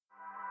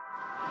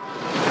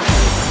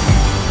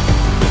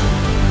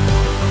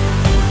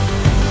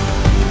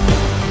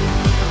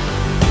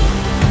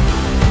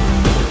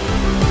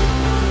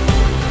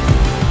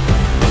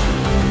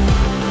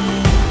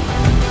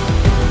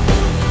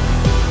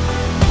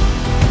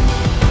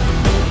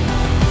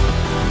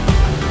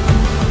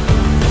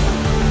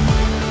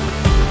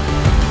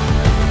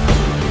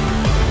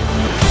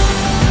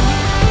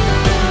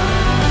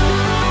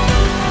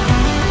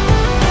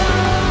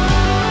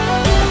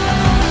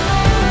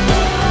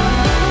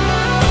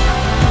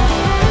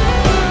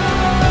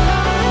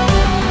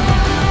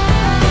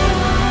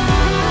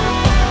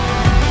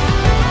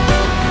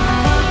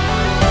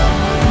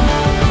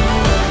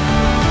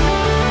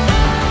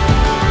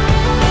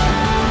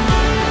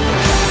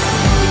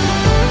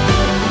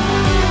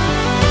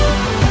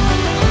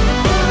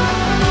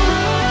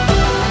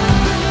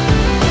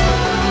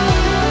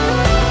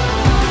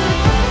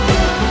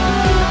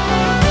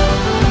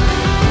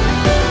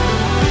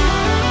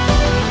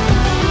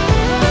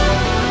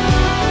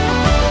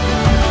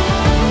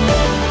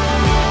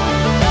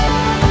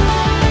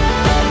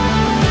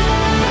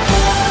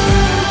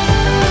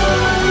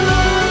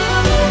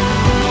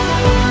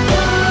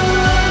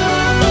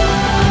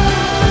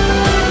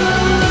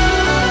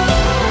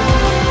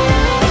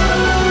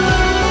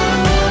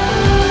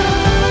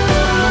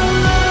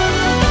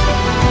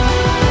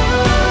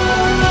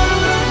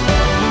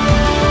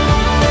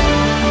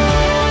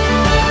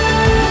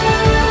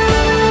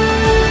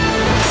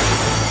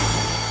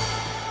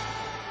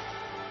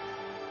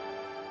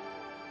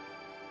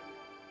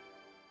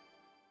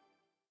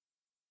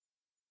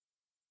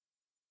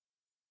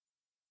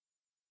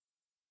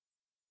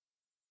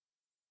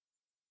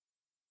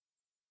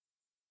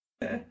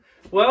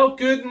Well,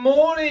 good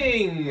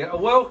morning.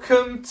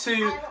 Welcome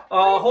to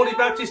our Hawley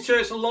Baptist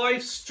Church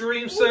live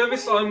stream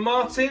service. I'm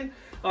Martin.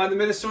 I'm the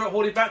minister at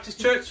Hawley Baptist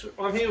Church.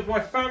 I'm here with my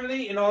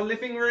family in our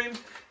living room,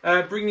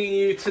 bringing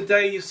you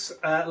today's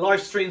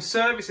live stream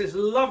service. It's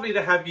lovely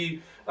to have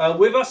you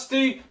with us.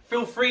 Do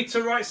feel free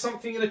to write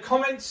something in the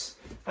comments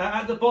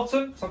at the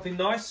bottom, something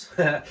nice.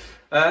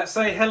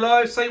 Say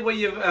hello, say where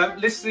you're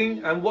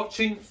listening and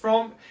watching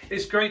from.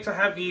 It's great to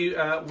have you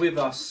with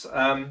us.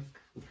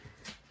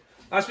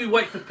 As we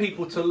wait for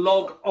people to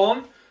log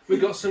on,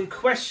 we've got some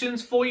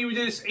questions for you. We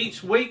do this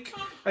each week,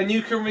 and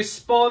you can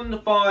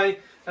respond by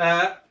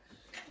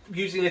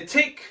using a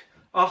tick,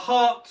 a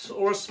heart,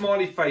 or a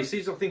smiley face.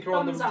 These I think are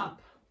on the thumbs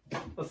up.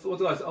 What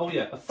did I say? Oh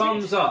yeah, a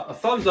thumbs up. A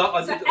thumbs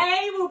up. So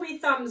A will be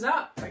thumbs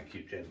up. Thank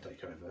you, Jen.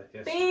 Take over there.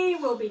 Yes. B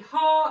will be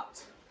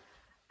heart,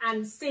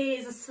 and C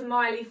is a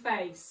smiley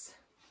face.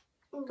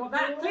 Got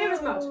that clear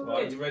as mud?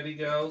 Right, Good. you ready,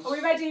 girls? Are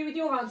we ready with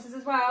your answers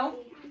as well?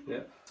 Yeah.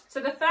 So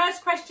the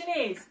first question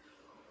is,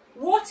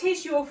 what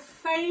is your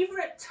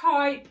favourite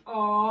type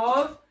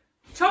of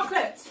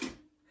chocolate?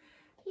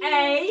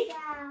 A,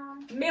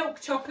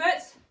 milk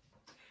chocolate,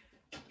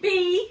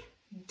 B,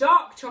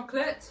 dark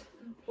chocolate,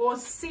 or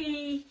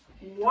C,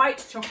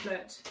 white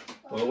chocolate?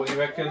 Well, what do you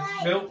reckon?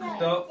 Milk,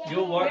 dark,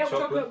 your white Milk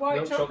chocolate, white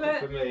milk chocolate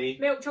for me.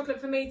 Milk chocolate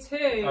for me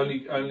too.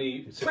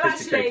 Only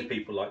sophisticated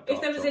people like dark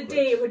if there was chocolate. a D,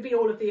 it would be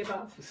all of the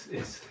above.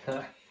 Yes.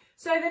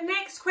 So the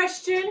next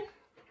question,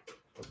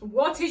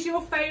 what is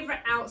your favourite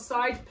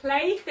outside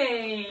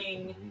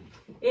plaything?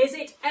 Is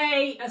it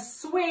A, a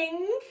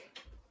swing?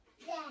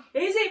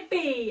 Is it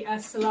B, a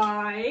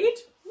slide?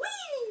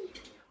 Whee!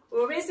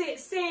 Or is it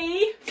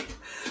C, a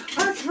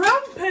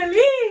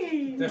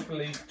trampoline?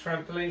 Definitely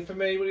trampoline for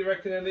me. What do you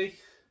reckon, Ellie?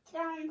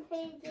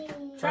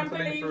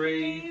 Trampoline for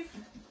Eve.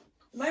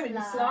 Moment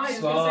to slide.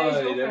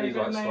 Slide. Ellie's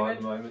like slide at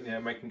the moment. Yeah,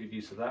 making good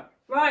use of that.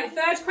 Right,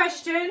 third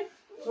question.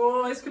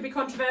 Oh, this could be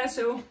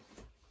controversial.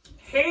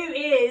 Who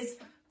is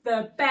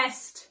the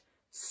best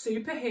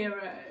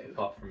superhero?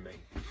 Apart from me.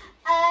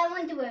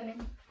 Wonder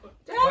Woman.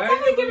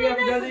 Wait, we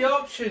haven't done the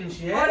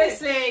options yet.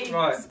 Honestly,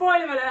 Right.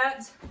 Spoiler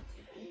alert.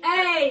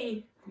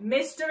 A,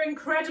 Mr.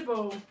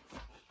 Incredible.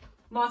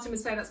 Martin would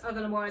say that's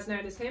otherwise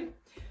known as him.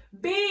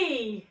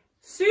 B,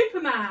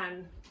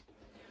 Superman.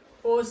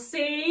 Or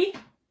C,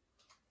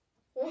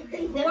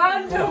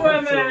 Wonder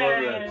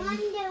Woman.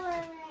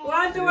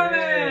 Wonder Woman.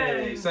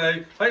 Yay. So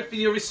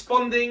hopefully you're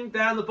responding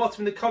down the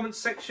bottom in the comments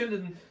section,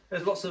 and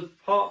there's lots of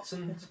hearts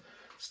and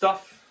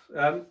stuff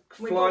We've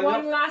flying got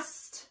up. one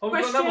last Oh,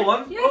 we've question. got another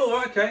one. Yes.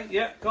 Oh, okay.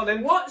 Yeah, got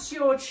in. What's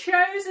your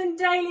chosen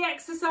daily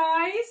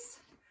exercise?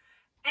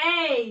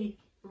 A,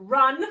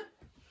 run.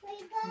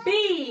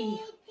 B,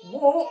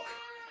 walk.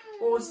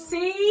 Or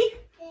C,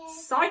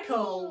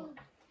 cycle.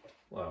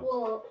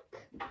 Wow.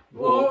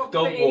 Walk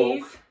Dog for walk.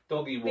 Eve.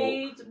 Doggy walk.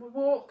 B,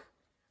 walk.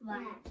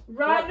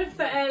 Run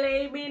for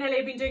Ellie. Me and Ellie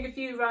have been doing a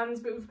few runs,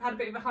 but we've had a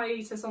bit of a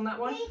hiatus on that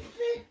one.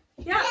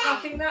 Yeah, I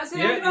think that's it.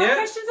 Yeah, With our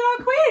questions and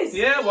our quiz.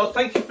 Yeah, well,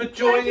 thank you for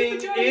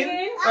joining,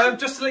 in.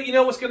 Just to let you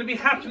know what's going to be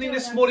happening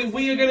this morning,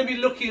 we are going to be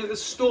looking at the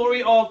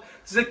story of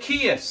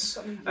Zacchaeus.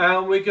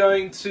 We're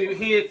going to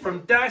hear from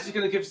Dad. He's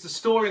going to give us the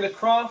story and the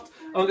craft.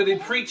 I'm going to be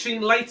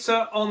preaching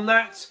later on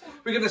that.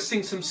 We're going to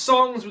sing some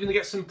songs. We're going to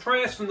get some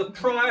prayers from the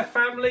Pryor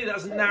family. That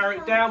doesn't narrow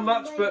it down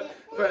much, but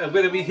we're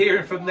going to be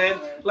hearing from them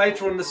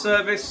later on in the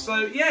service.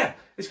 So, yeah,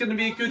 it's going to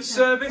be a good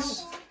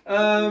service. What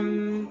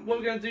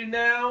we're going to do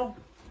now...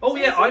 Oh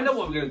yeah, I know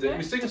what we're going to do.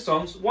 We sing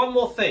songs. One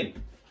more thing.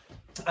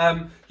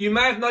 You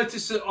may have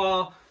noticed that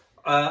our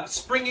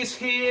spring is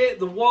here.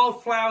 The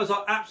wildflowers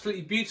are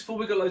absolutely beautiful.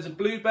 We've got loads of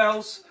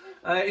bluebells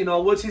in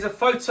our woods. Here's a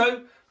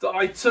photo that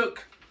I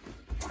took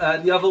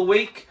the other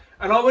week.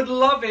 And I would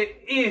love it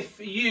if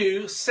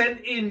you sent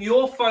in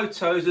your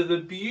photos of the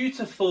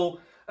beautiful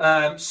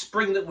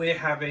spring that we're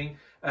having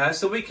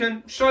so we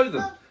can show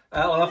them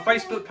on our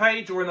Facebook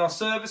page or in our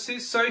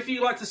services. So if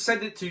you'd like to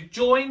send it to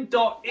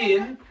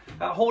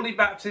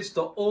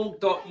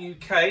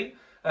join.in@hawleybaptist.org.uk,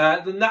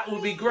 then that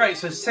would be great.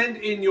 So send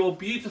in your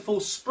beautiful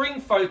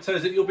spring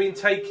photos that you've been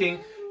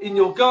taking in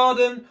your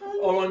garden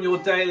or on your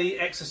daily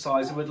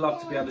exercise. And we'd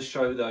love to be able to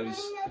show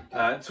those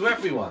to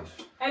everyone.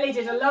 Ellie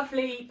did a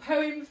lovely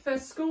poem for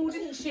school,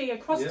 didn't she?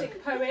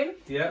 Acrostic poem.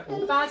 Yeah.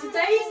 About a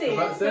daisy.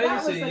 About a So that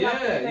was daisy, the yeah,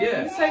 lovely thing.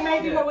 yeah. So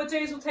maybe Yeah. what we'll do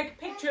is we'll take a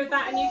picture of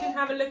that and you can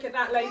have a look at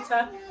that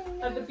later,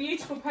 of the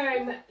beautiful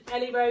poem that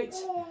Ellie wrote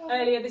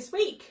earlier this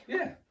week.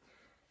 Yeah.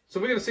 So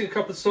we're going to sing a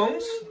couple of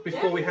songs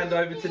before we hand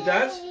over to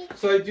Dad.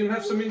 So do you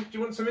want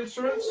some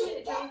instruments?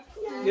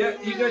 Yeah,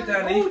 you go,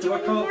 Danny, because I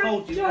can't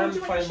hold you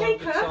and play my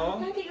guitar.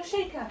 Go get your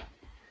shaker.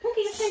 Go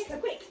get your shaker,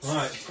 quick.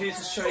 Right, here's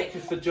a shaker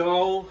for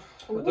Joel.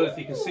 I don't know if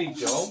you can see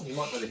Joel. You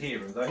might be able to hear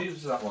him though.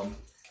 Who's that one?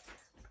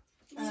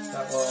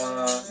 That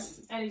one.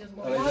 Ellie doesn't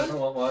want Ellie one. doesn't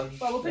want one.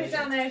 Well, we'll put it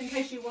down there in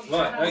case you want to.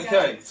 Right, have a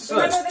okay. go. So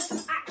Remember, there's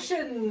some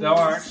action. there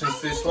are actions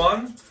to this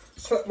one.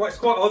 Well, it's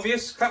quite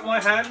obvious. Clap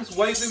my hands,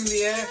 wave them in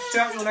the air,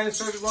 shout your name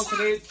so everyone can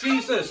hear.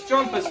 Jesus,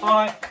 jump as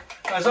high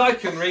as I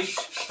can reach,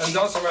 and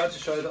dance around to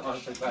show that I'm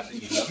so glad that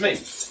you love me.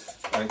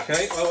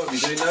 Okay, well, what are we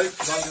doing though?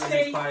 Because I'm going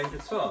to be playing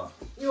guitar.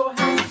 Your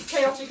house is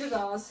chaotic as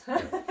ours.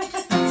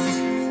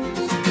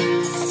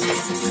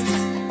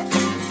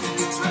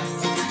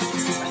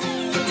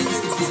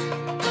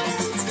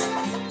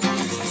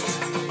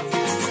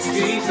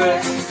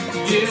 Jesus,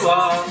 you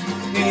are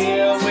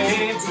here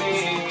with me.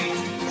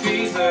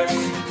 Jesus,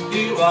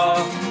 you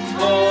are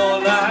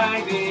all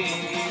I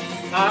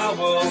need. I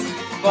will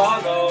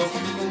follow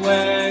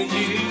where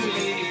you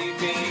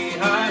lead me.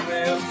 I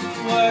will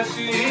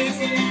worship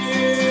you.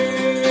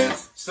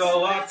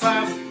 So I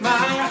clap my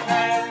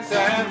hands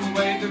and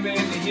wave them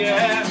in the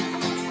air.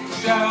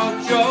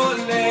 Shout your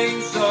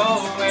name so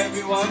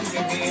everyone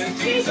can hear.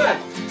 Jesus,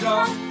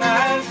 jump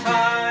as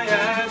high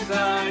as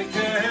I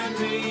can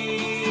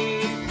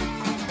reach.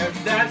 And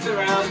dance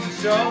around to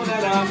show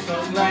that I'm so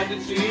glad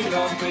that you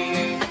love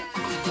me.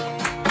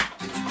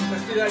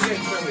 Let's do that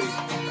again, shall we?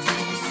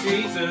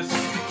 Jesus,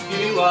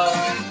 you are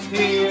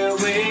here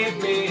with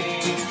me.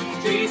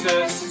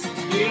 Jesus,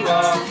 you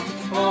are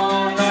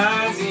all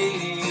I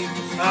need.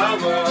 I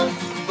will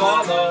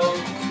follow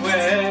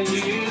where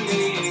you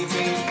lead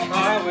me.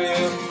 I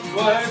will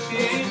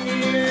worship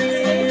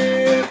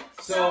you.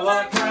 So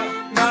I clap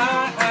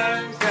my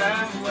hands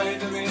and wave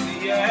them in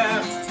the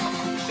air.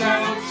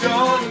 Shout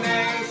your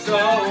name so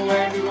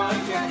everyone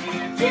can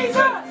hear.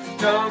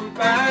 Jesus, jump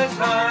as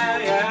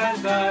high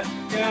as I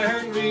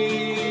can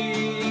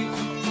reach.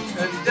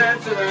 And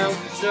dance around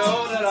to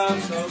show that I'm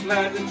so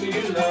glad that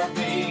you love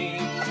me.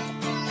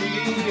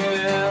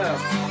 Yeah,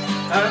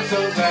 I'm so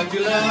glad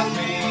you love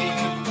me.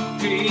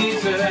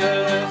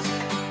 Jesus,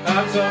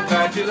 I'm so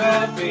glad you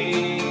love me.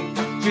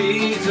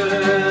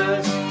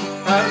 Jesus,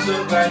 I'm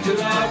so glad you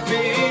love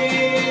me.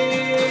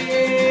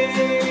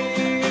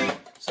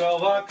 So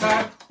I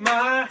clap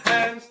my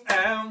hands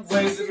and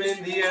wave them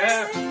in the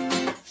air.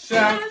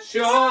 Shout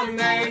your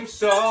name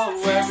so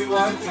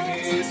everyone can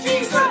hear.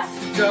 Jesus,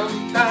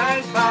 jump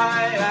as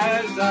high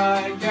as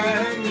I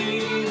can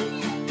reach.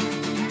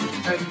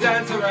 And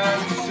dance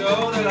around to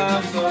show that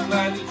I'm so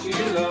glad that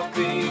you love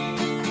me.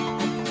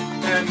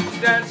 And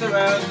dance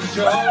around to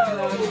show that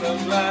I'm so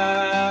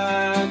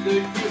glad that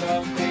you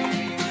love me.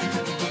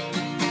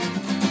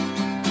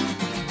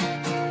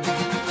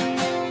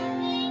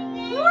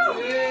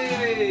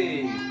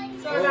 Hey.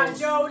 Sorry about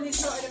Joel,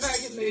 he's not in a very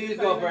good mood. He's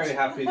not very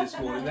happy this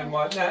morning. Never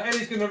mind. Now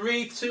Ellie's going to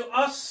read to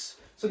us,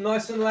 so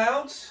nice and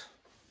loud.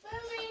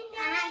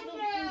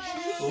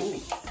 Ooh.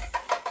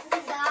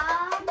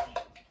 Psalm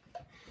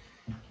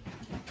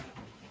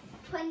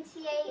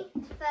 28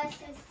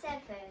 verses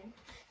 7.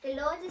 The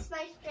Lord is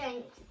my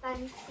strength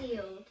and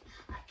shield.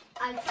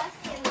 I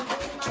trust him with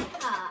all my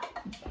heart.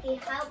 He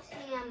helps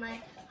me and my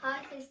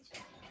heart is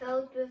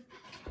filled with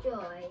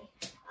joy.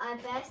 I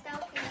burst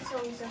out in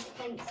songs of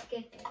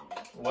thanksgiving.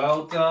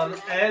 Well done,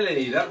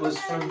 Ellie. That was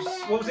from,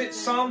 what was it,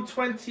 Psalm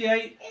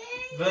 28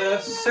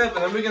 verse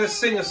 7. And we're going to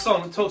sing a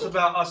song that talks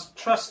about us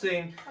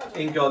trusting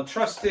in God,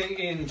 trusting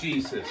in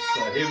Jesus.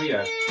 So here we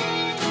go.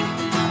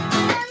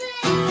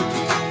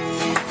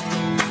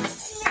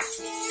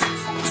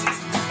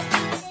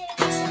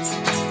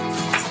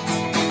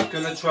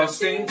 Gonna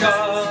trust in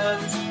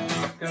God,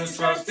 gonna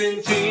trust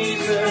in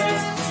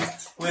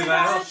Jesus,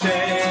 without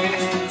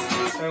shame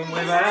and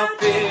without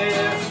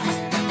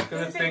fear.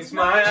 Gonna fix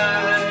my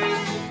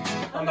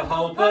eyes on the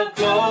hope of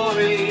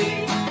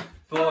glory,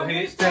 for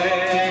his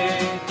day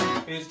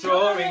is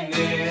drawing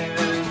near.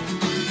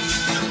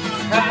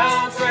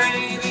 How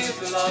great is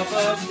the love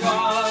of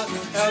God,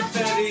 how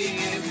steady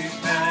is his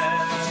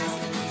hand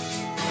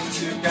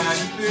to guide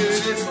me through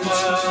this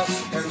world.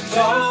 And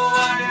though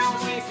I am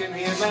weak and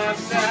hear my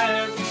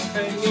sound,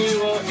 and you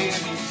will hear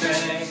me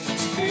say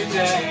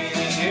today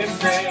in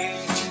faith,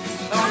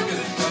 I'm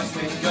gonna trust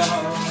in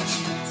God.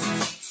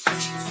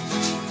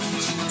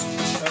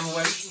 And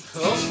when,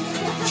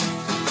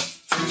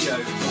 here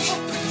we go.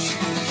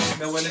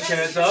 Now when the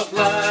cares of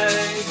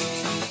life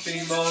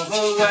seem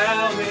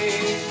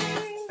overwhelming,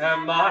 and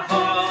my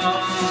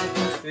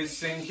heart is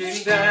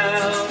sinking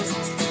down,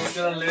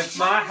 gonna lift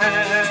my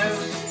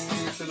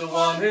hands to the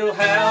one who'll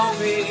help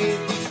me,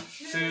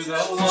 to the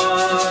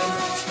one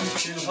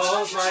who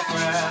holds my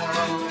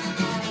ground.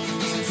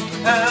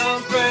 How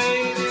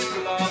great is the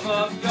love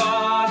of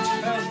God,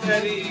 how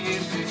steady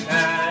is his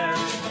hand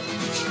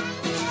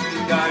to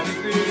guide me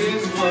through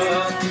this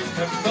world.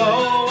 And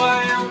though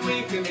I am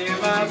weak and here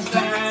I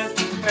stand,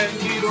 and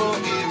you will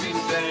hear me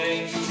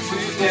say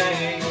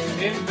today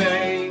in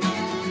vain,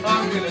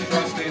 I'm gonna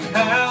trust in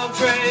how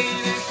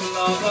great is the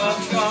love of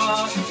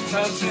God,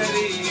 how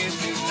steady is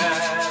his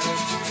hand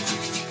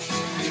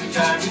to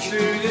guide me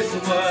through this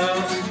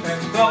world.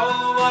 And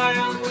though I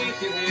am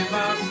weak and here I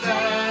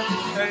stand,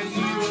 and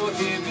you will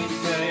hear me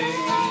say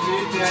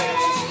today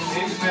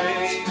in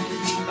vain,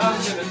 I'm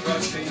gonna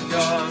trust in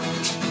God.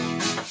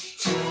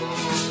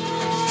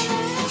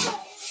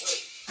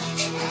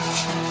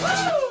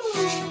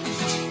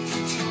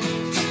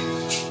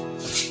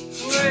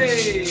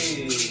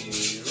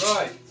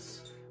 Right.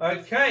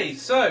 Okay,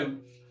 so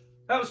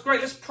that was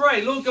great. Let's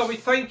pray. Lord God, we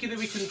thank you that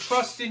we can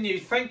trust in you.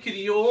 Thank you that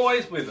you're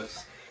always with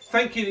us.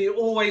 Thank you that you're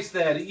always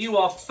there, that you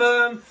are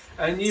firm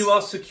and you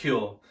are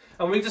secure.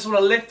 And we just want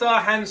to lift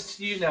our hands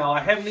to you now, our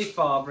Heavenly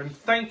Father, and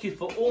thank you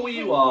for all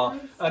you are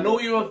and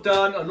all you have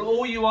done and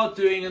all you are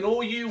doing and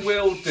all you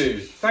will do.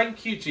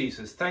 Thank you,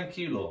 Jesus. Thank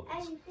you, Lord.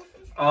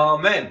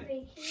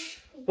 Amen.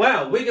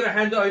 Well, we're going to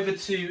hand it over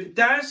to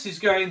Daz, who's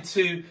going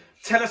to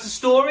tell us a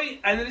story,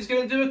 and then he's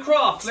going to do a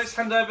craft. Let's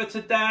hand over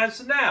to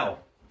Daz now.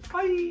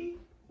 Bye.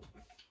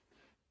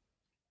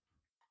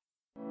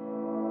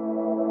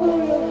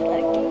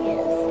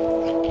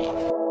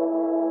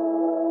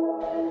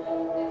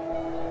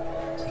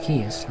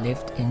 Zacchaeus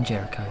lived in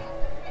Jericho,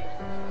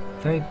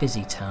 a very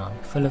busy town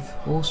full of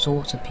all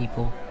sorts of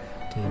people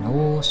doing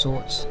all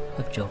sorts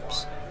of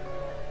jobs.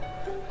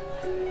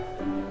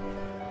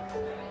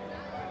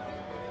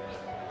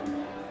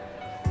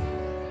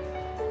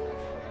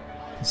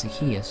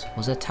 Zacchaeus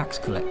was a tax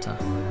collector,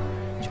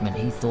 which meant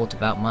he thought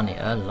about money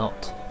a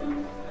lot,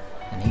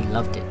 and he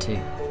loved it too.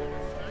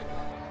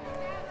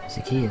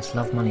 Zacchaeus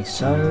loved money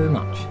so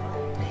much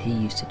that he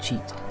used to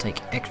cheat and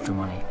take extra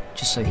money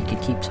just so he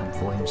could keep some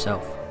for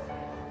himself.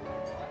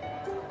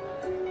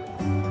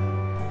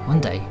 One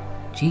day,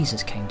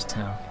 Jesus came to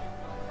town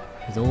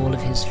with all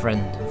of his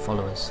friends and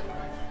followers,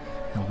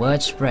 and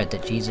word spread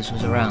that Jesus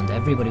was around.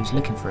 Everybody was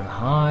looking for him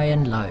high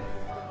and low,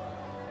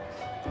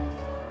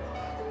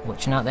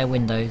 watching out their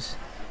windows,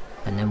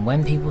 and then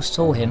when people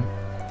saw him,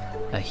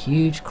 a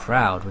huge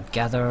crowd would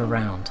gather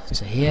around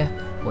to hear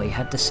what he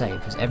had to say,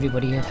 because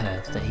everybody had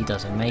heard that he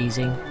does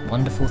amazing,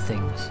 wonderful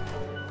things.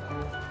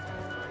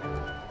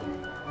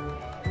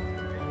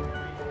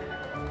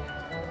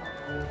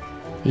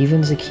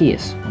 Even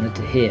Zacchaeus wanted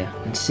to hear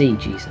and see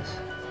Jesus.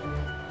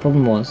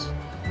 Problem was,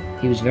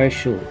 he was very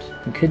short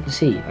and couldn't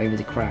see over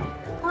the crowd.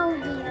 Oh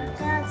dear,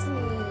 that's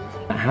me.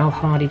 No matter how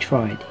hard he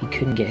tried, he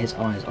couldn't get his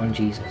eyes on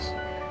Jesus,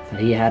 but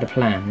he had a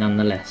plan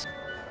nonetheless.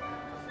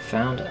 He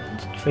found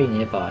a tree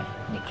nearby,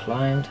 and he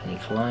climbed and he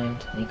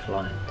climbed and he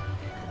climbed,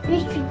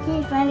 This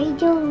is very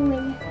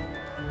charming.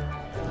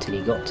 until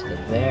he got to the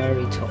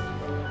very top,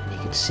 and he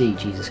could see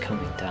Jesus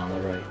coming down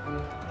the road.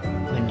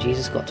 When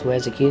Jesus got to where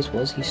Zacchaeus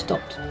was, he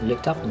stopped and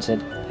looked up and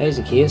said, "Hey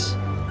Zacchaeus,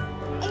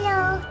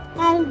 Hello,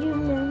 I'm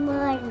doing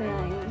my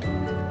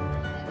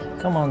run.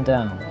 come on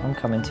down, I'm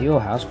coming to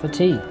your house for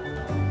tea."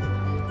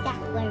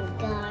 That way,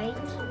 guys.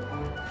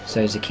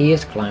 So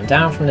Zacchaeus climbed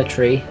down from the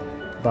tree,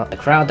 but the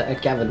crowd that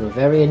had gathered were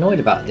very annoyed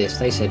about this.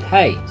 They said,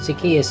 "Hey,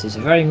 Zacchaeus is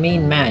a very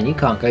mean man, you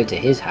can't go to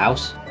his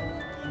house."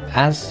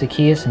 As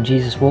Zacchaeus and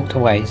Jesus walked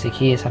away,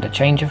 Zacchaeus had a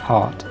change of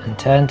heart and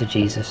turned to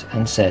Jesus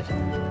and said,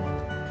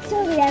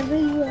 Sorry,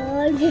 everyone.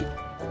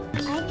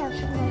 I don't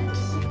want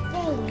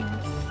things.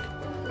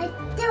 I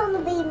don't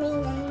want to be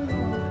mean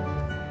anymore.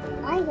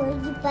 I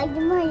want to buy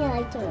my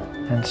item.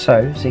 and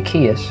so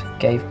Zacchaeus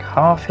gave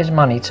half his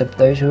money to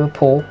those who were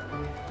poor,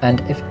 and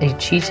if he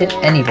cheated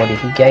anybody,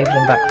 he gave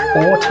them back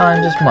 4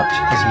 times as much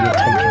as he had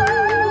taken.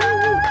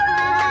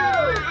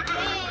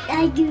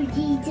 Thank you,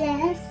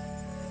 Jesus.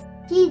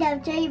 Jesus,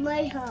 save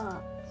my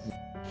heart.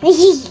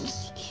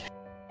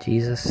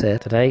 Jesus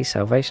said, "Today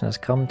salvation has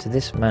come to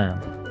this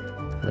man,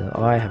 for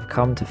I have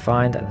come to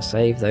find and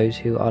save those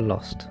who are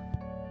lost."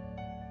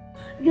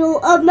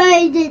 You're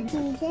amazing,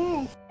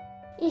 Jesus.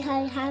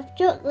 I have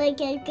chocolate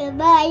cake in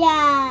my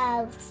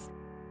house.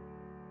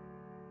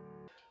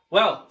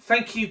 Well,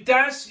 thank you,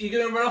 Daz. You're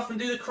going to run off and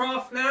do the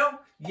craft now?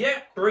 Yeah,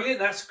 brilliant.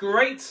 That's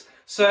great.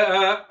 So,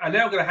 and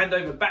now I'm going to hand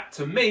over back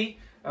to me,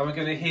 and we're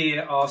going to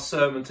hear our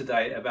sermon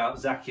today about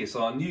Zacchaeus,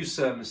 our new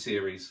sermon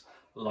series,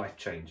 Life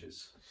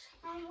Changes.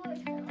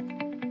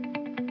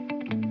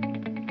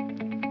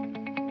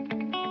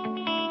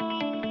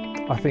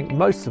 I think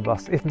most of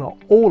us, if not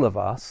all of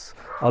us,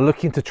 are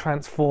looking to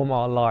transform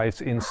our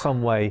lives in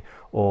some way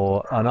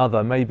or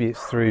another. Maybe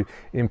it's through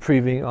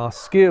improving our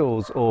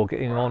skills or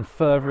getting on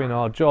further in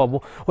our job,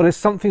 or there's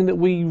something that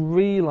we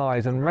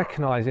realise and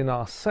recognise in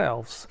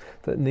ourselves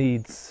that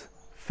needs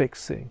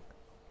fixing.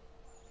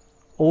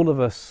 All of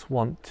us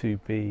want to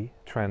be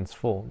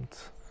transformed.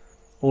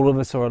 All of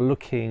us are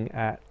looking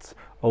at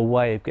a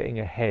way of getting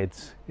ahead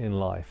in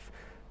life.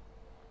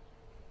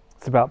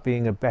 It's about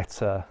being a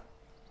better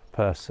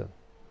person.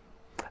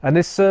 And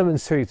this sermon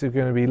series we're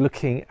going to be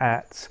looking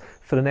at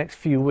for the next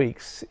few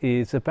weeks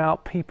is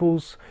about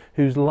people's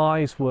whose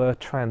lives were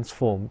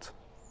transformed.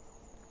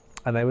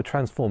 And they were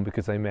transformed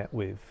because they met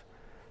with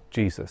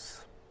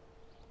Jesus.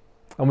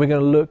 And we're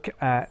going to look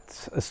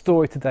at a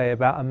story today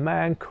about a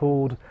man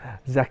called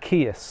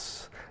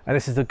Zacchaeus. And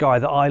this is the guy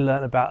that I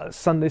learned about at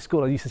Sunday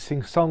school. I used to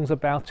sing songs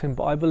about him,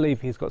 but I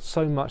believe he's got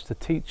so much to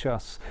teach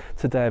us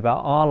today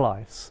about our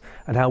lives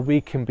and how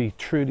we can be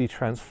truly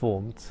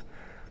transformed.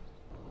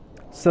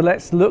 So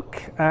let's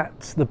look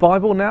at the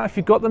Bible now. If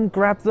you've got them,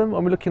 grab them.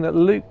 And we're looking at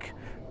Luke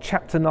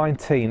chapter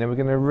 19, and we're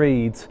going to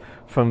read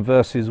from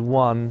verses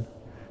 1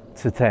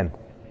 to 10.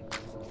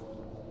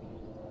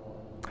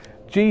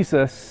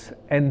 Jesus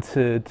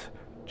entered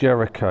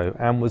Jericho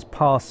and was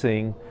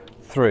passing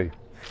through.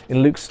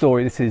 In Luke's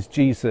story, this is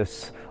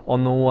Jesus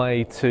on the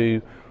way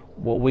to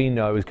what we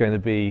know is going to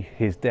be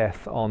his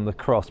death on the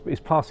cross, but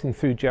he's passing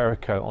through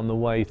Jericho on the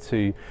way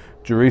to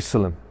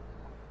Jerusalem.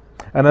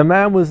 And a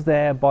man was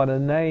there by the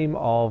name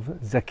of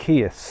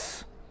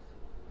Zacchaeus.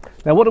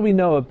 Now, what do we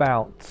know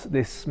about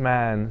this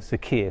man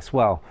Zacchaeus?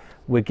 Well,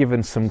 we're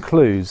given some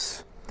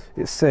clues.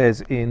 It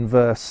says in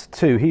verse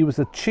 2, he was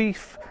a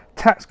chief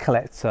tax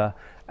collector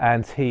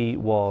and he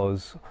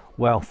was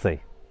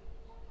wealthy.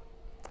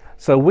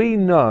 So we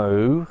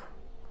know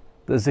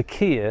that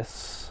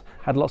Zacchaeus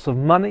had lots of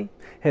money.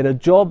 He had a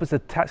job as a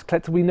tax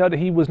collector. We know that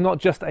he was not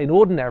just an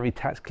ordinary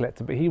tax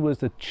collector, but he was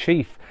the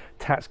chief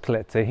tax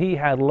collector. He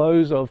had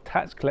loads of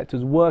tax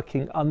collectors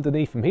working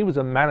underneath him. He was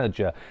a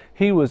manager.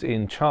 He was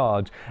in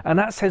charge. And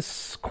that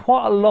says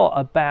quite a lot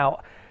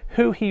about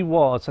who he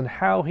was and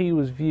how he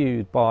was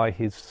viewed by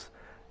his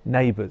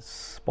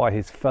neighbours, by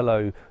his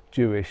fellow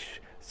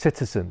Jewish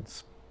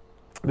citizens.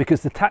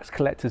 Because the tax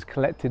collectors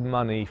collected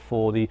money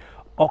for the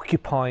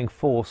occupying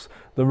force,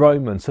 the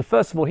Romans. So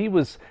first of all, he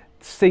was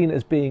seen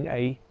as being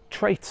a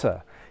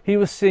traitor. He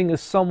was seen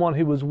as someone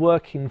who was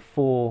working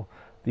for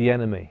the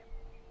enemy.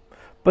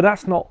 But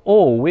that's not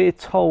all. We're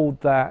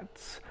told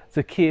that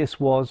Zacchaeus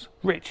was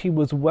rich, he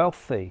was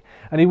wealthy,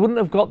 and he wouldn't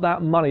have got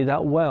that money,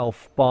 that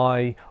wealth,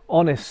 by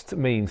honest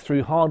means,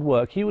 through hard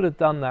work. He would have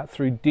done that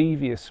through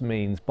devious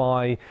means,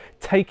 by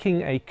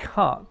taking a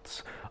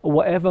cut of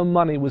whatever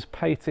money was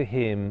paid to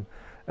him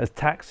as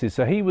taxes.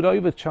 So he would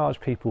overcharge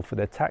people for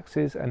their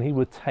taxes and he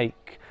would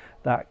take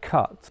that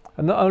cut.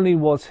 And not only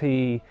was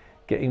he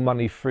getting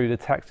money through the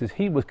taxes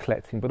he was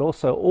collecting, but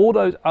also all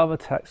those other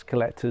tax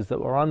collectors that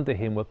were under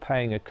him were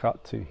paying a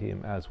cut to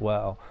him as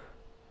well.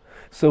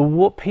 So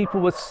what people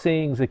were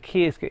seeing,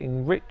 Zacchaeus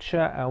getting richer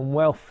and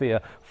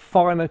wealthier,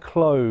 finer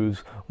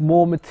clothes,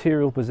 more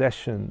material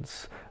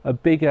possessions, a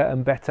bigger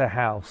and better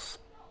house.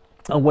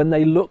 And when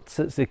they looked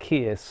at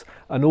Zacchaeus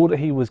and all that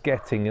he was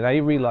getting,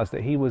 they realized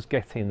that he was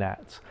getting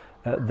that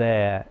at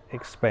their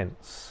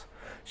expense.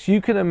 So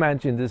you can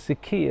imagine that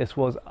Zacchaeus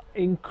was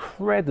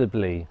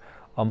incredibly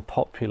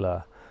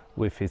unpopular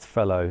with his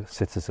fellow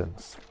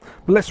citizens.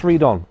 But let's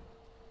read on.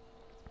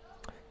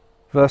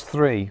 Verse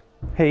 3,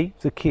 he,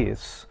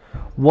 Zacchaeus,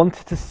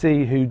 wanted to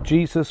see who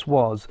Jesus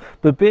was,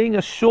 but being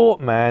a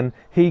short man,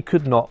 he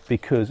could not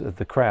because of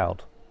the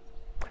crowd.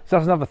 So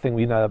that's another thing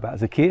we know about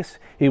Zacchaeus.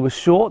 He was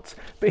short,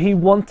 but he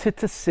wanted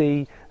to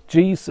see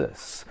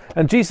Jesus.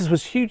 And Jesus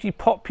was hugely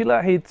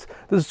popular.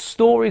 The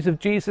stories of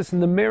Jesus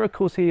and the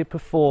miracles he had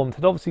performed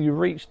had obviously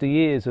reached the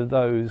ears of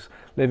those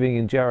living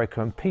in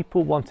Jericho, and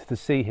people wanted to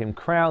see him.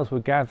 Crowds were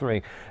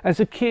gathering, and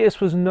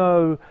Zacchaeus was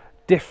no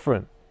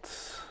different.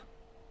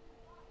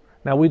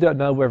 Now, we don't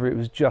know whether it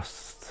was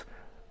just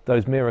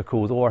those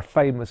miracles or a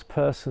famous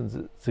person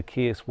that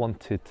Zacchaeus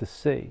wanted to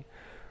see.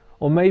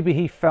 Or maybe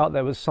he felt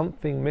there was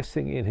something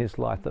missing in his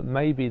life that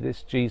maybe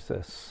this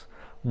Jesus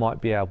might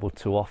be able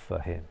to offer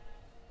him.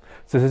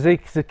 So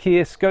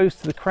Zacchaeus goes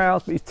to the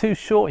crowds, but he's too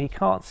short, he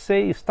can't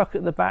see, he's stuck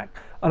at the back,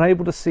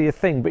 unable to see a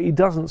thing, but he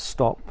doesn't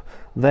stop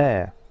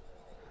there.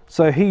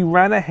 So he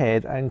ran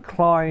ahead and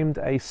climbed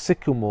a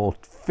sycamore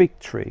fig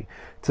tree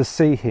to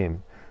see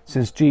him,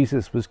 since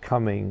Jesus was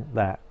coming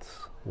that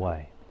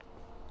way.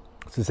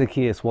 So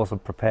Zacchaeus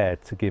wasn't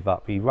prepared to give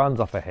up. He runs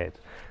up ahead,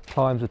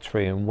 climbs a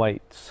tree and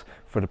waits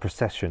for the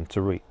procession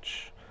to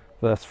reach.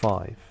 Verse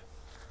 5.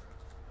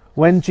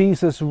 When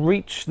Jesus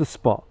reached the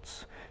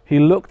spot, he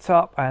looked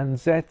up and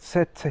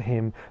said to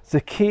him,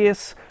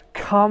 Zacchaeus,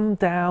 come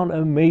down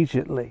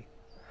immediately.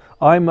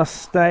 I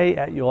must stay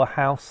at your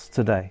house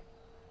today.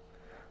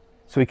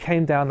 So he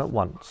came down at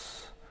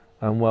once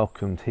and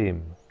welcomed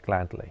him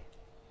gladly.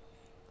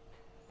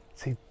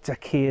 See,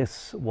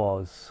 Zacchaeus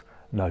was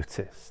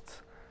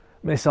noticed.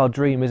 I mean, it's our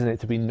dream, isn't it,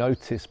 to be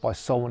noticed by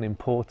someone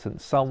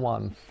important,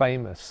 someone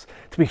famous,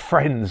 to be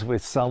friends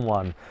with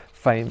someone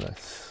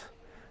famous.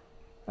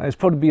 And it's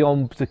probably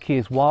beyond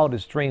Zacchaeus'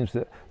 wildest dreams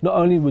that not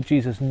only would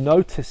Jesus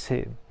notice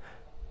him,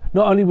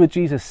 not only would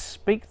Jesus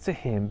speak to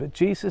him, but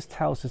Jesus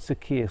tells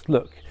Zacchaeus,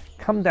 look,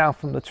 come down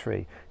from the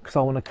tree because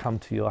I want to come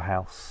to your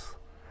house.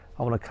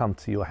 I want to come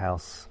to your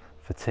house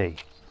for tea.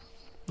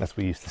 That's what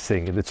we used to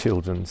sing in the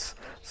children's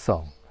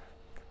song.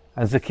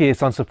 And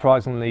Zacchaeus,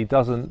 unsurprisingly,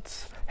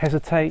 doesn't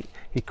hesitate.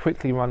 He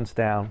quickly runs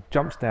down,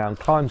 jumps down,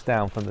 climbs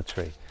down from the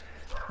tree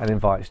and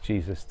invites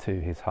Jesus to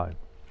his home.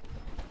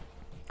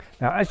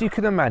 Now, as you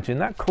can imagine,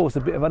 that caused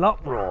a bit of an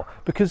uproar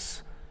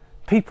because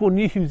people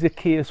knew who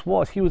Zacchaeus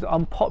was. He was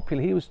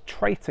unpopular, he was a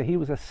traitor, he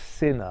was a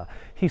sinner.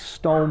 He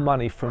stole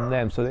money from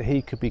them so that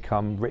he could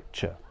become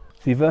richer.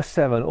 See, verse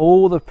 7,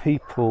 all the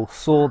people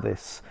saw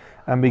this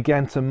and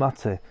began to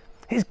mutter,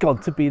 he's gone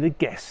to be the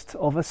guest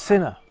of a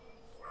sinner.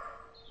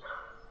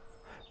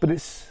 But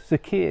it's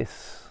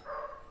Zacchaeus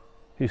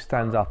who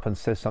stands up and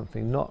says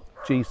something, not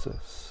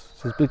Jesus.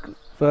 It says,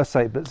 verse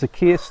 8, but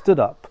Zacchaeus stood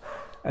up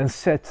and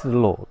said to the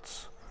Lord,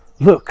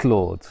 look,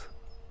 Lord,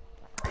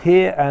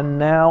 here and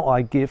now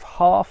I give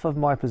half of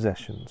my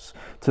possessions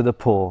to the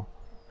poor,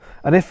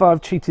 and if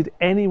I've cheated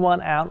anyone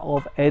out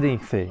of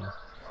anything,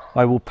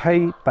 I will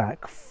pay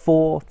back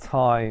 4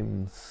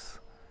 times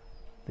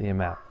the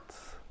amount.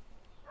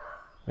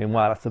 I mean,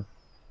 wow, that's a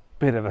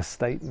bit of a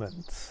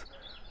statement.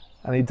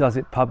 And he does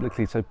it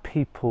publicly so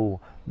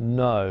people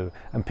know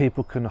and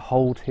people can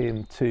hold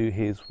him to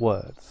his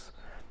words.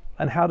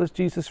 And how does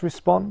Jesus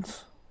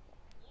respond?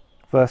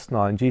 Verse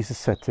 9, Jesus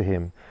said to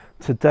him,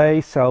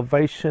 "Today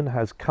salvation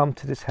has come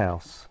to this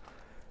house,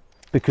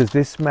 because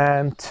this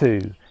man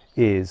too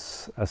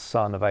is a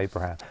son of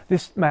Abraham."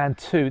 This man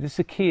too, this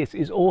Zacchaeus,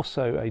 is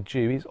also a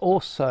Jew. He's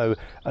also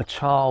a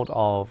child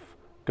of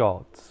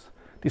God,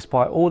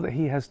 despite all that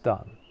he has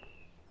done.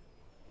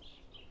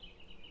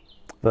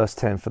 Verse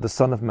 10, "For the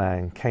Son of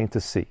Man came to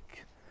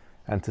seek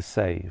and to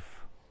save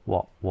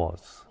what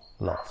was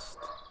lost."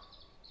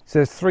 So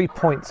there's 3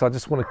 points I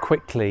just want to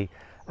quickly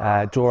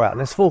draw out. And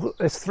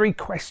there's 3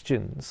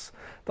 questions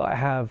that I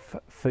have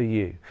for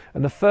you.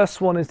 And the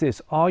first one is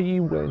this: are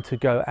you willing to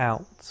go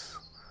out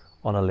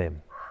on a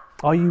limb?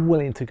 Are you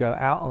willing to go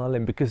out on a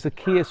limb? Because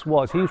Zacchaeus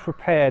was. He was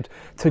prepared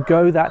to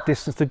go that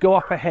distance, to go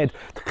up ahead,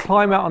 to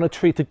climb out on a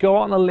tree, to go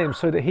out on a limb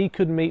so that he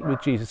could meet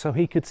with Jesus, so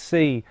he could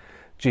see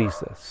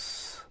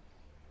Jesus.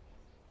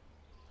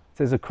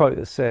 There's a quote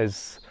that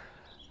says,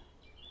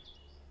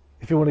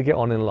 if you want to get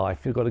on in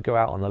life, you've got to go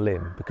out on a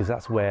limb, because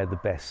that's where the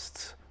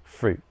best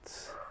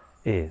fruit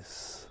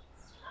is.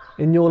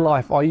 In your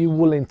life, are you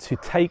willing to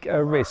take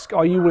a risk?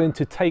 Are you willing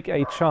to take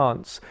a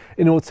chance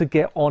in order to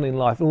get on in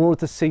life, in order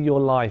to see your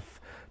life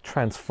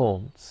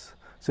transformed?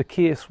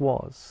 Zacchaeus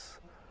was,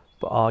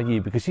 but are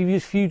you? Because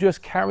if you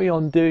just carry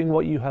on doing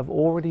what you have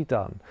already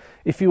done,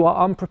 if you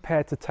are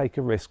unprepared to take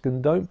a risk,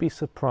 then don't be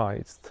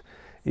surprised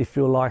if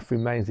your life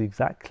remains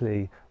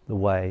exactly the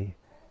way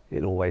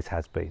it always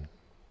has been.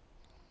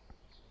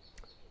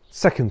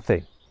 Second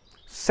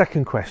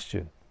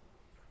question,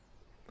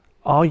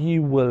 are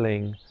you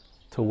willing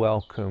to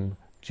welcome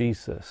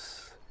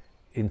Jesus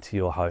into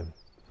your home,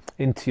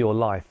 into your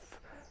life?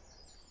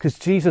 Because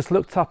Jesus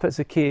looked up at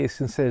Zacchaeus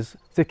and says,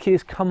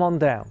 "Zacchaeus, come on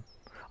down.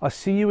 I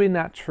see you in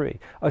that tree.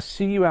 I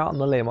see you out on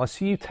the limb. I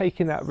see you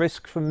taking that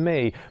risk for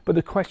me. But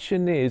the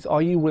question is,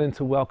 are you willing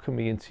to welcome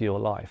me into your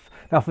life?"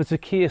 Now for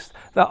Zacchaeus,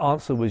 that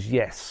answer was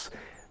yes.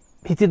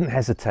 He didn't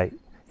hesitate.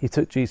 He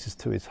took Jesus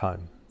to his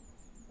home.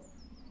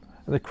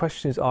 And the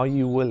question is, are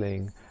you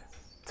willing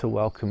to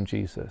welcome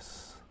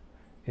Jesus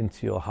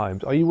into your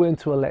homes? Are you willing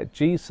to let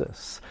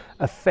Jesus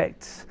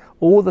affect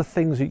all the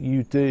things that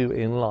you do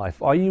in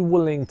life? Are you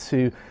willing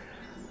to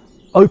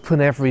open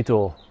every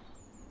door?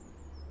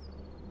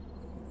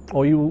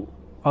 Or are you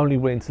only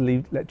willing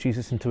to let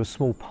Jesus into a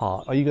small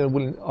part? Are you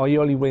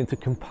only willing to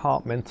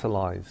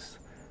compartmentalize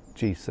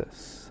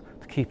Jesus,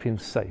 to keep him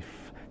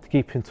safe, to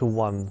keep him to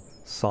one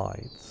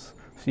side,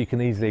 so you can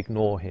easily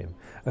ignore him,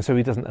 and so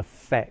he doesn't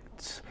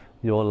affect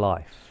your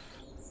life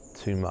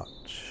too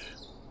much?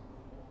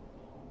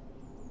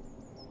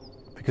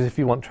 Because if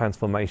you want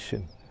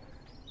transformation,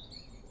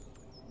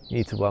 you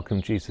need to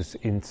welcome Jesus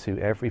into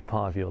every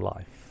part of your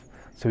life,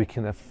 so he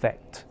can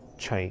affect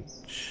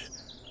change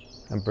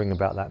and bring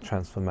about that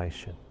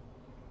transformation.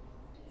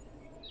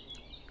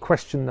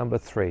 Question number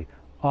 3,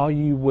 are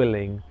you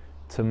willing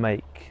to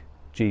make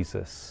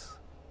Jesus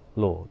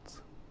Lord?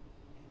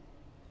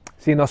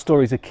 See, in our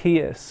story,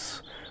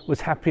 Zacchaeus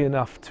was happy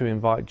enough to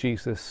invite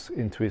Jesus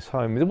into his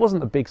home. It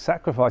wasn't a big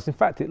sacrifice. In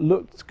fact, it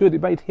looked good.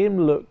 It made him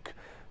look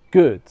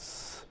good,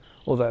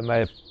 although it may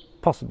have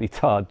possibly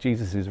tarred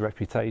Jesus'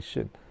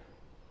 reputation.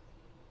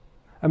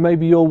 And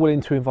maybe you're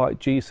willing to invite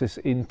Jesus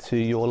into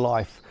your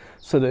life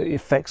so that it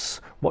affects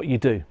what you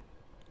do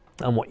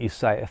and what you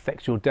say. It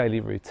affects your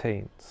daily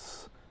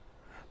routines.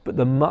 But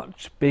the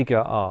much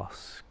bigger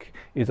ask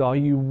is, are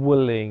you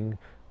willing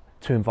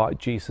to invite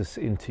Jesus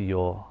into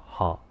your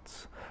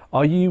heart?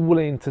 Are you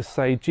willing to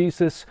say,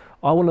 "Jesus,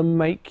 I want to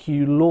make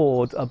you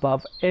Lord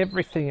above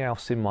everything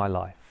else in my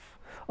life.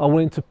 I'm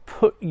willing to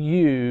put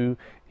you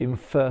in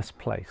first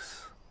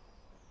place"?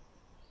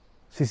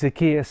 See,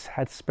 Zacchaeus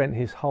had spent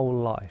his whole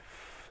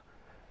life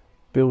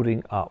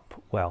building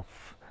up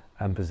wealth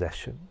and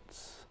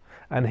possessions.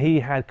 And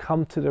he had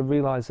come to the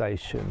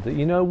realization that,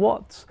 you know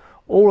what?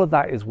 All of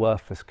that is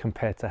worthless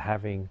compared to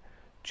having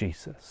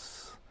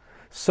Jesus.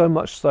 So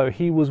much so,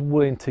 he was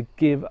willing to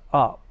give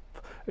up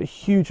a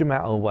huge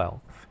amount of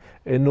wealth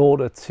in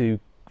order to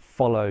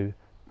follow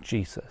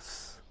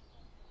Jesus.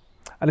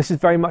 And this is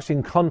very much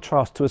in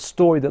contrast to a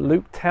story that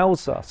Luke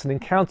tells us, an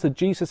encounter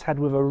Jesus had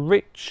with a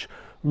rich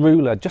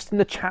ruler just in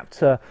the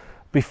chapter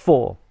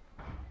before.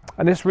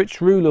 And this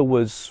rich ruler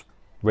was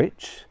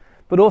rich,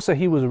 but also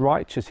he was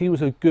righteous. He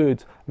was a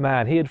good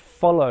man. He had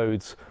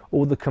followed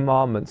all the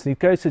commandments. And he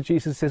goes to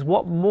Jesus and says,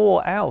 what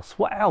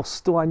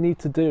else do I need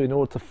to do in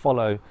order to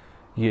follow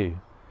you,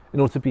 in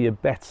order to be a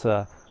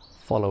better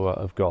follower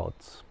of God?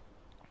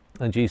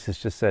 And Jesus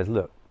just says,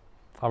 look,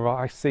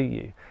 I see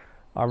you.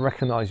 I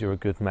recognize you're a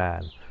good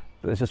man,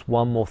 but there's just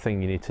one more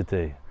thing you need to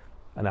do,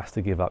 and that's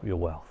to give up your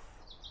wealth.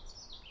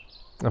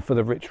 And for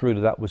the rich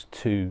ruler, that was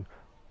too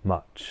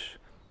much,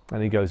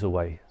 and he goes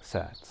away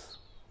sad.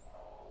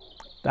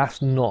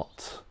 That's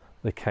not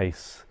the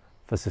case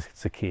for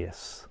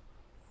Zacchaeus.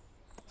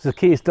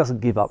 Zacchaeus doesn't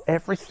give up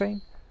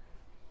everything,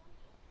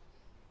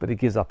 but he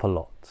gives up a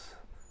lot,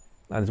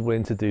 and is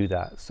willing to do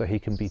that so he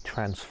can be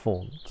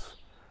transformed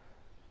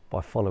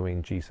by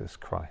following Jesus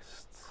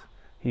Christ.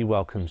 He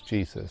welcomes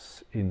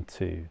Jesus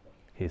into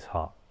his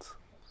heart.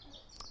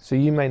 So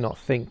you may not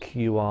think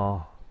you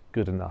are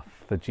good enough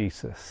for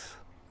Jesus,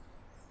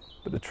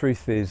 but the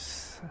truth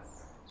is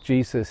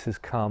Jesus has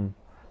come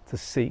to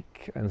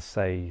seek and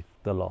save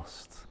the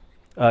lost.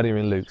 Earlier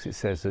in Luke it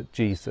says that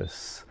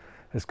Jesus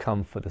has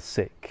come for the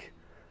sick,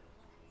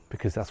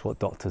 because that's what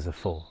doctors are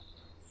for.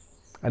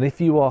 And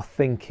if you are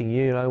thinking,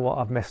 you know what,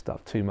 I've messed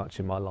up too much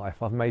in my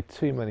life, I've made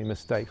too many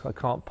mistakes, I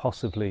can't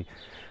possibly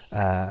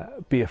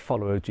be a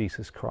follower of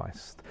Jesus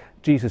Christ,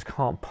 Jesus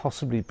can't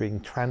possibly bring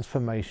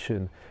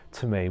transformation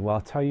to me, well,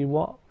 I'll tell you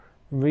what,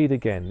 read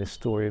again this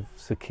story of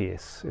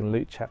Zacchaeus in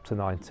Luke chapter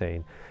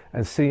 19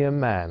 and see a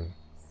man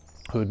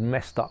who had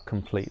messed up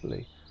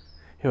completely,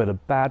 who had a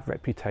bad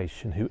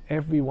reputation, who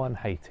everyone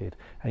hated,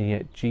 and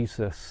yet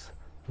Jesus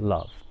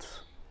loved.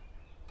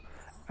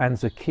 And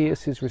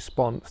Zacchaeus'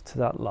 response to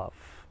that love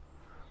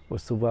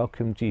was to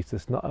welcome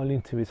Jesus not only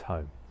into his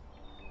home,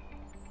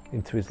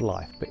 into his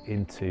life, but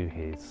into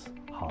his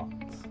heart.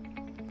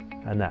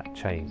 And that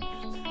changed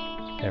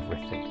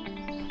everything.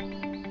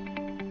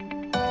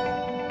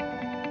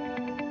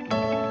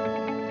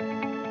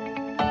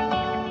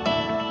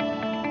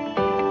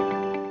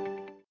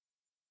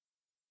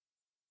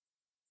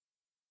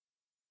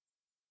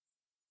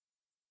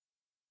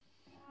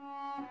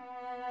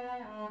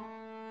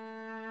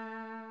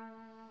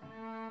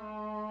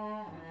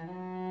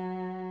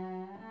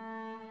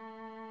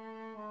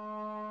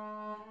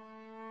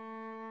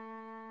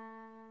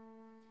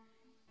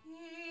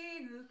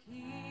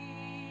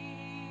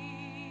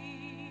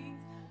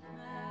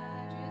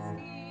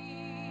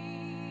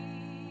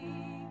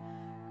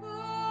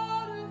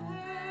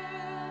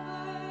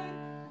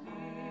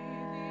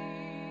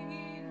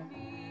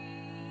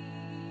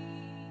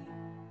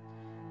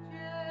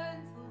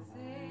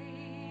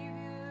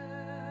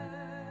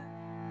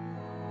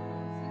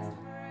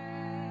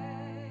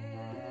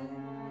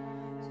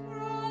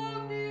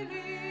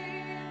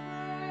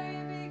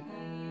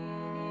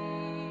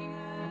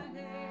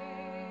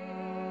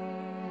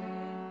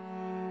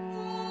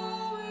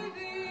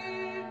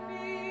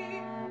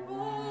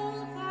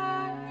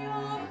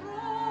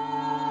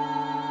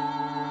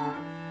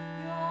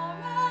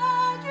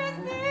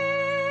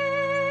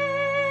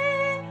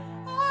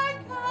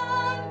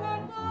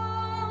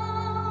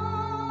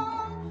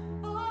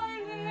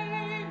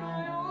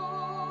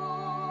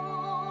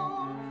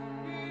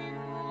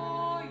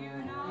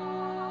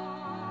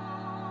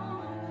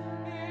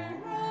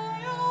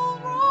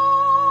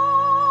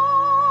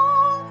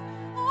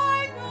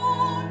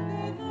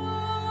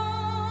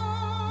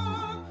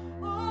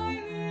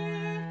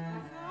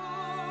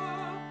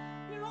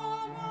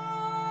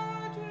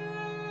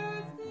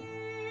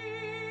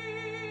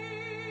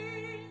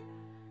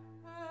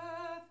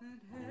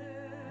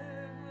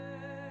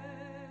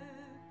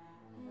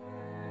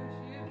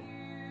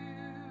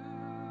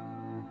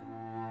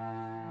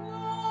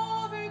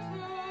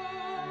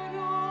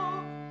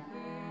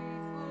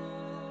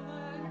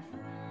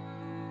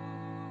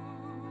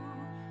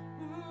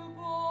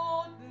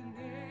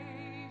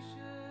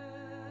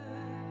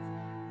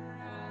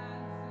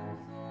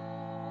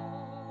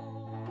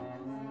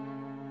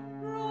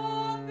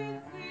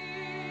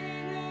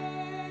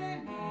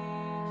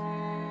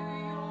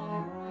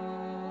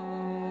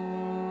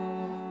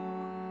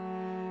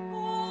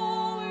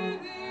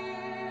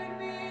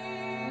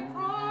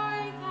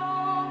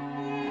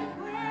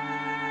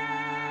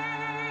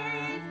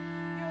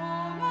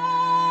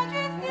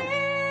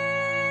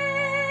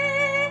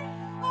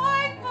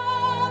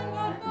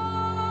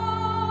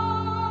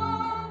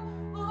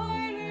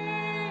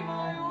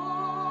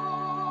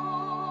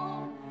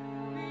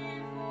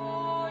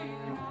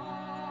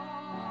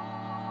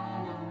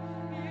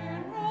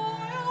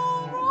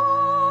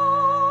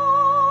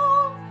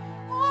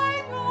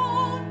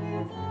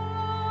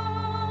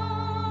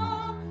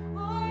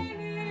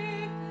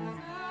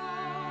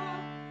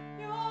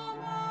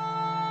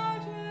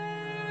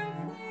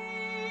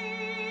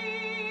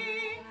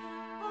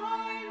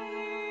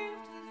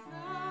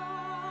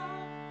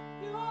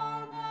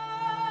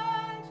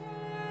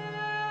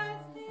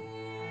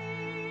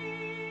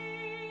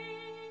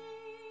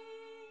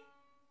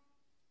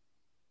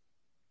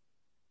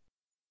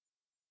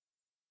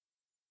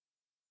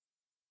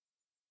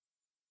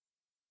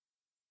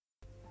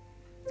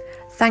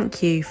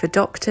 Thank you for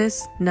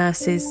doctors,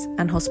 nurses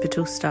and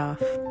hospital staff.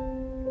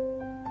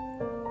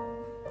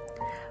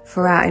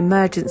 For our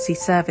emergency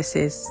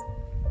services.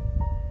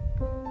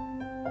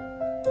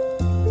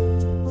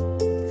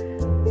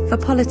 For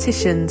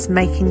politicians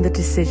making the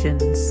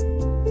decisions.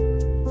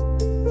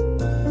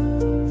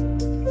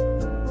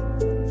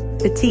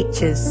 For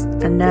teachers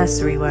and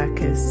nursery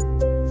workers.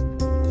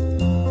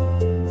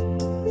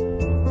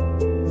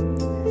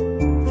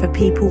 For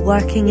people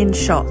working in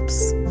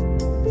shops.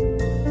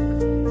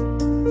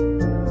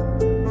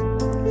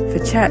 For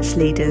church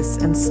leaders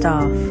and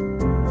staff.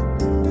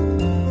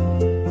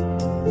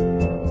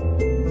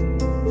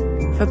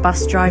 For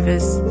bus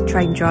drivers,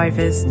 train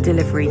drivers,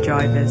 delivery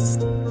drivers.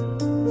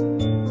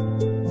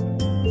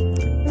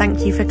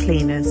 Thank you for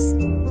cleaners.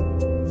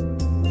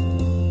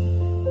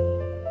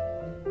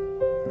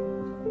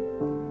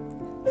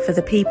 For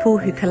the people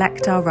who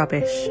collect our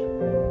rubbish.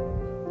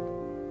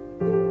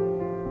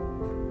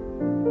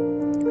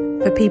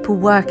 For people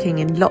working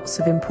in lots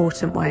of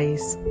important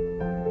ways.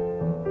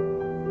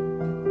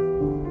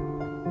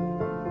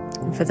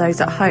 And for those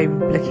at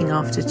home looking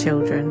after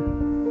children.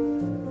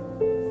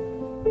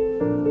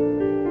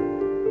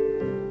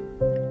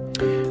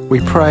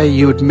 We pray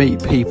you would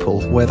meet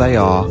people where they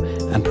are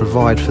and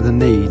provide for the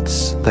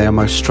needs they are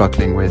most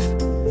struggling with.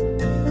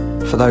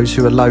 For those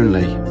who are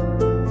lonely,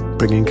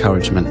 bring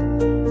encouragement.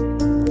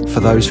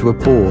 For those who are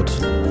bored,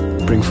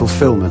 bring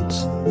fulfillment.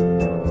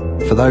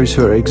 For those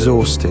who are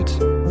exhausted,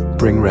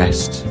 bring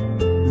rest.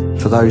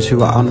 For those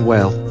who are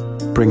unwell,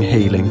 bring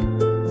healing.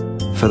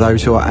 For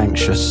those who are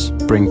anxious,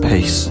 bring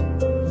peace.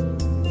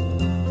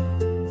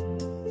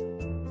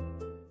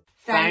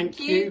 Thank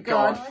you,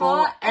 God,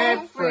 for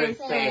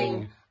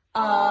everything.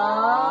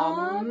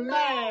 Amen.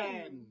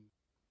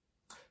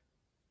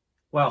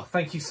 Well,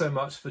 thank you so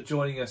much for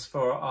joining us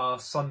for our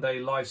Sunday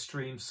live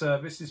stream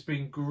service. It's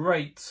been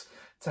great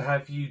to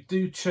have you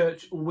do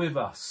church with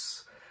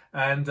us.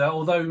 And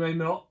although we may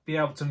not be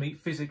able to meet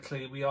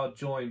physically, we are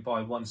joined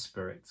by one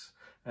Spirit,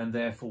 and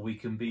therefore we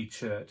can be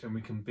church and we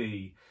can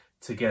be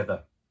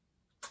together.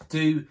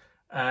 Do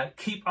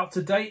keep up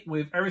to date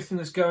with everything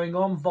that's going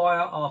on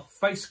via our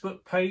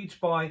Facebook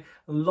page by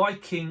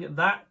liking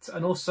that,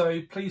 and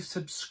also please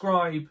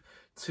subscribe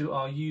to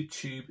our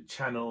YouTube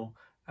channel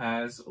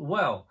as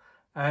well.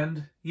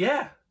 And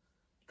yeah,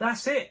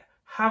 that's it.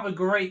 Have a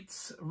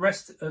great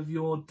rest of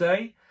your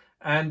day.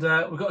 And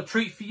we've got a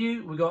treat for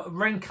you. We've got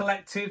Wren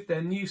Collective,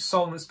 their new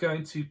song that's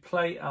going to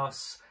play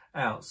us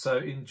out. So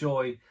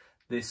enjoy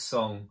this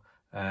song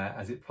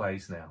as it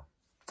plays now.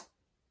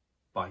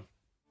 Bye.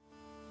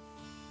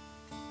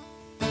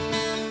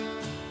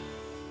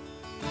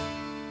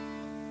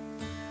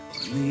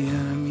 When the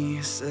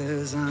enemy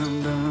says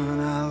I'm done,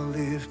 I'll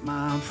lift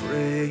my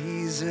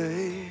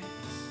praises.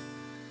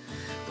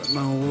 When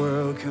my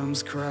world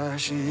comes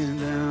crashing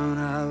down,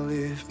 I'll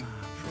lift my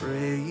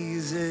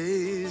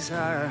praises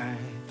high.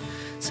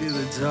 Till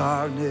the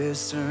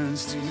darkness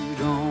turns to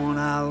dawn,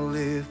 I'll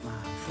lift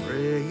my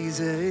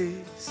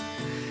praises.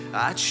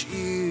 I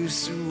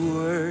choose to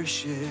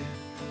worship,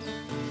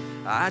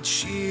 I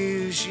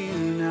choose you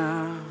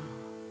now.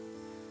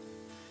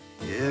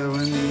 Yeah,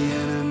 when the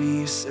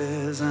enemy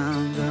says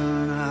I'm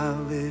done,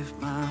 I'll lift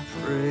my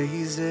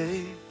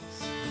praises.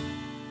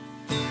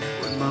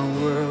 When my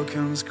world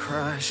comes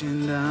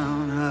crashing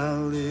down,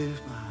 I'll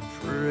lift my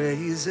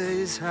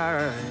praises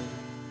high.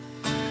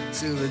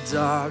 Till the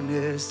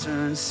darkness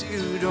turns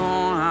to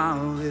dawn,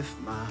 I'll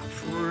lift my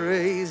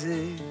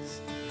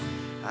praises.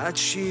 I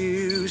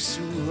choose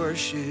to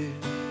worship,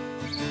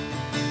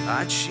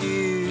 I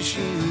choose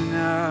you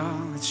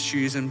now. Let's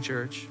choose him,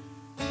 church.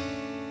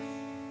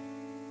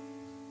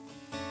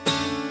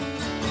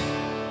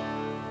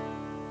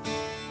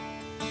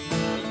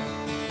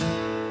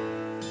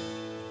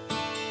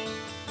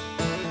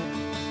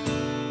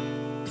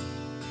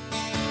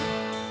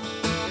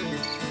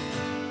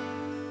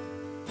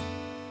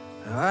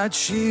 I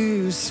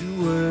choose to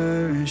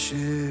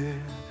worship,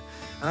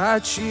 I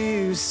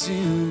choose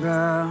to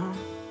bow.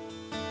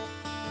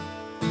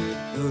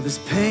 Though there's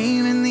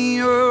pain in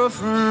the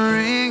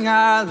offering,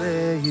 I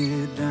lay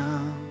it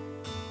down.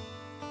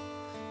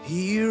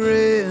 Here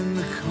in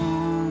the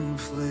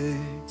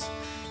conflict,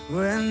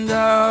 when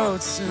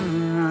doubt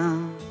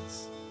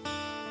surrounds,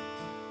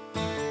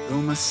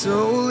 though my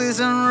soul is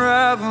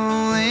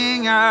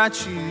unraveling, I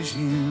choose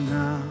you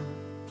now.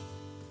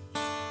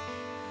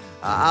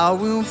 I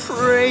will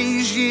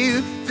praise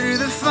you through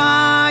the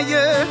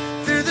fire,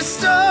 through the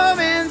storm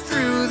and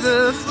through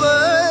the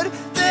flood.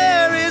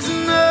 There is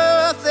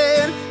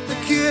nothing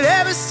that could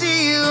ever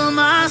steal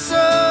my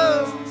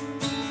soul.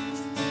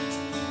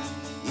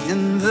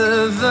 In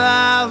the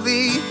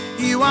valley,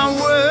 you are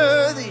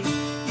worthy,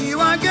 you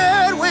are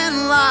good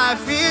when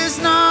life is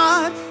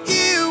not.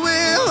 You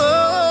will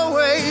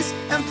always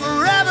and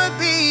forever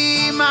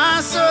be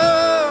my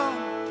soul.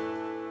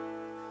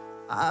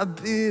 I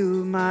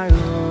build my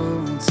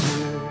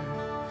altar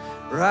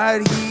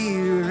right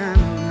here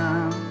and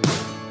now.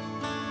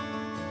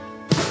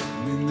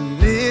 In the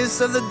midst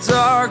of the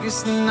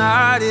darkest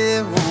night,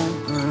 it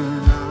won't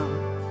burn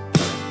out.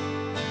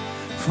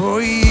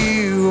 For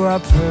you are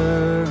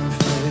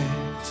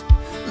perfect,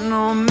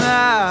 no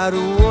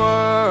matter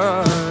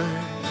what.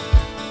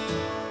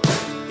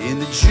 In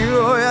the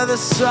joy of the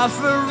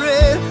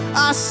suffering,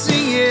 I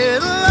sing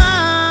it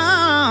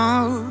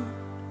loud.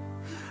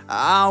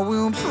 I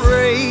will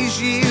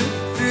praise you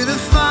through the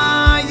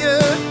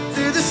fire,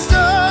 through the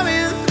storm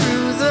and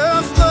through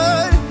the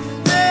flood.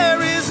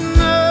 There is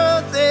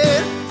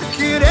nothing that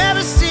could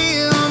ever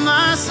steal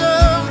my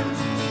soul.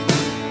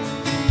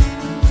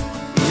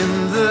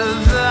 In the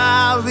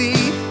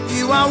valley,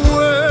 you are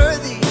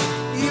worthy,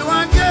 you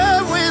are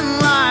good when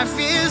life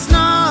is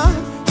not.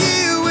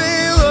 You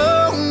will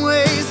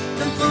always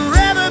and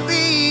forever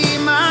be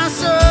my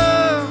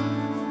soul.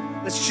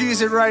 Let's choose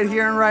choose it right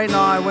here and right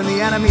now. When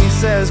the enemy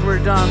says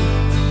we're done,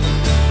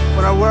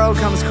 when our world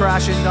comes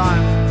crashing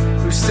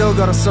down, we've still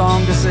got a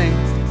song to sing.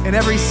 In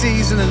every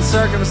season and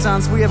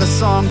circumstance, we have a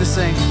song to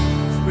sing.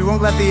 We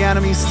won't let the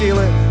enemy steal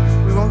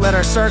it. We won't let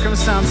our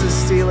circumstances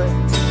steal it.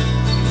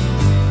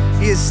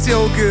 He is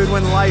still good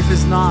when life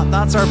is not.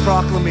 That's our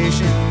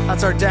proclamation.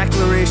 That's our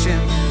declaration.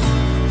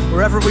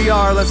 Wherever we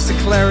are, let's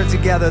declare it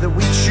together that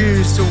we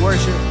choose to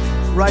worship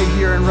right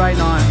here and right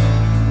now.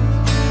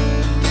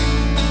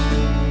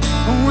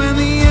 When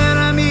the enemy